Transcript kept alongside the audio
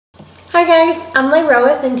Hi guys, I'm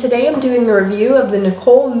Roeth, and today I'm doing a review of the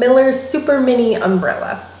Nicole Miller Supermini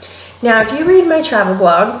Umbrella. Now if you read my travel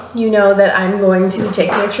blog, you know that I'm going to be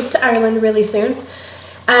taking a trip to Ireland really soon,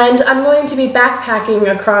 and I'm going to be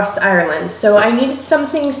backpacking across Ireland. So I needed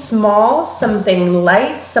something small, something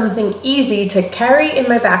light, something easy to carry in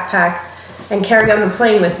my backpack and carry on the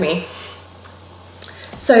plane with me.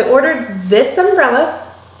 So I ordered this umbrella,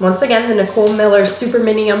 once again the Nicole Miller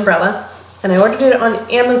Supermini Umbrella, and I ordered it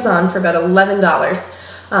on Amazon for about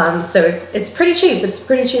 $11. So it's pretty cheap. It's a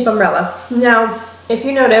pretty cheap umbrella. Now, if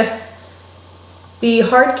you notice, the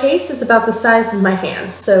hard case is about the size of my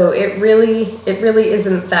hand, so it really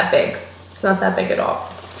isn't that big. It's not that big at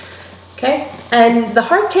all. Okay, and the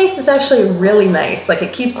hard case is actually really nice. Like,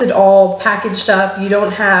 it keeps it all packaged up. You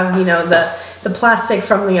don't have, you know, the plastic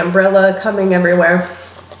from the umbrella coming everywhere.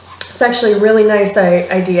 It's actually a really nice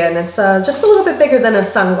idea, and it's just a little bit bigger than a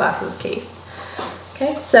sunglasses case.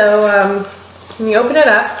 Okay, so when you open it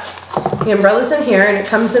up, the umbrella's in here, and it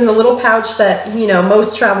comes in the little pouch that, you know,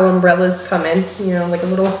 most travel umbrellas come in, you know, like a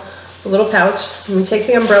little pouch. And you take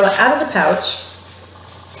the umbrella out of the pouch.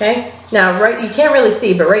 Okay, now you can't really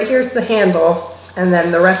see, but right here's the handle, and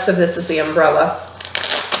then the rest of this is the umbrella.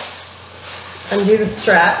 Undo the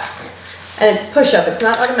strap, and it's push-up. It's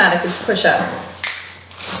not automatic, it's push-up.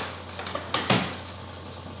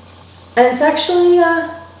 And it's actually,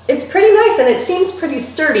 it's pretty nice, and it seems pretty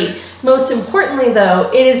sturdy. Most importantly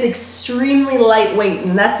though, it is extremely lightweight,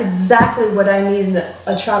 and that's exactly what I need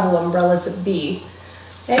a travel umbrella to be.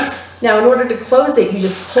 Okay? Now in order to close it, you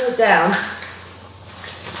just pull it down,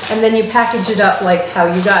 and then you package it up like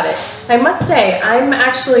how you got it. I must say, I'm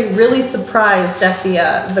actually really surprised at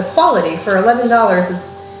the quality. For $11,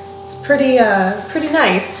 it's pretty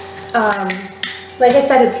nice. Like I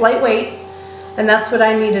said, it's lightweight, and that's what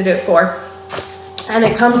I needed it for. And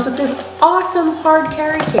it comes with this awesome hard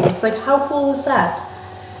carry case. Like, how cool is that?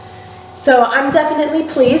 So I'm definitely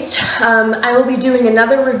pleased. I will be doing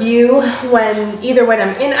another review either when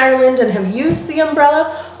I'm in Ireland and have used the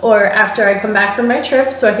umbrella, or after I come back from my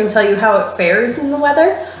trip, so I can tell you how it fares in the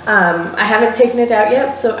weather. I haven't taken it out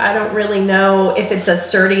yet, so I don't really know if it's as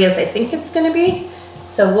sturdy as I think it's going to be.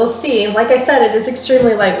 So we'll see. Like I said, it is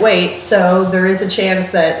extremely lightweight, so there is a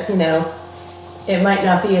chance that, you know, it might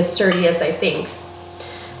not be as sturdy as I think.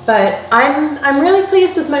 But I'm really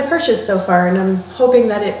pleased with my purchase so far, and I'm hoping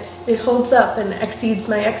that it holds up and exceeds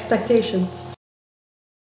my expectations.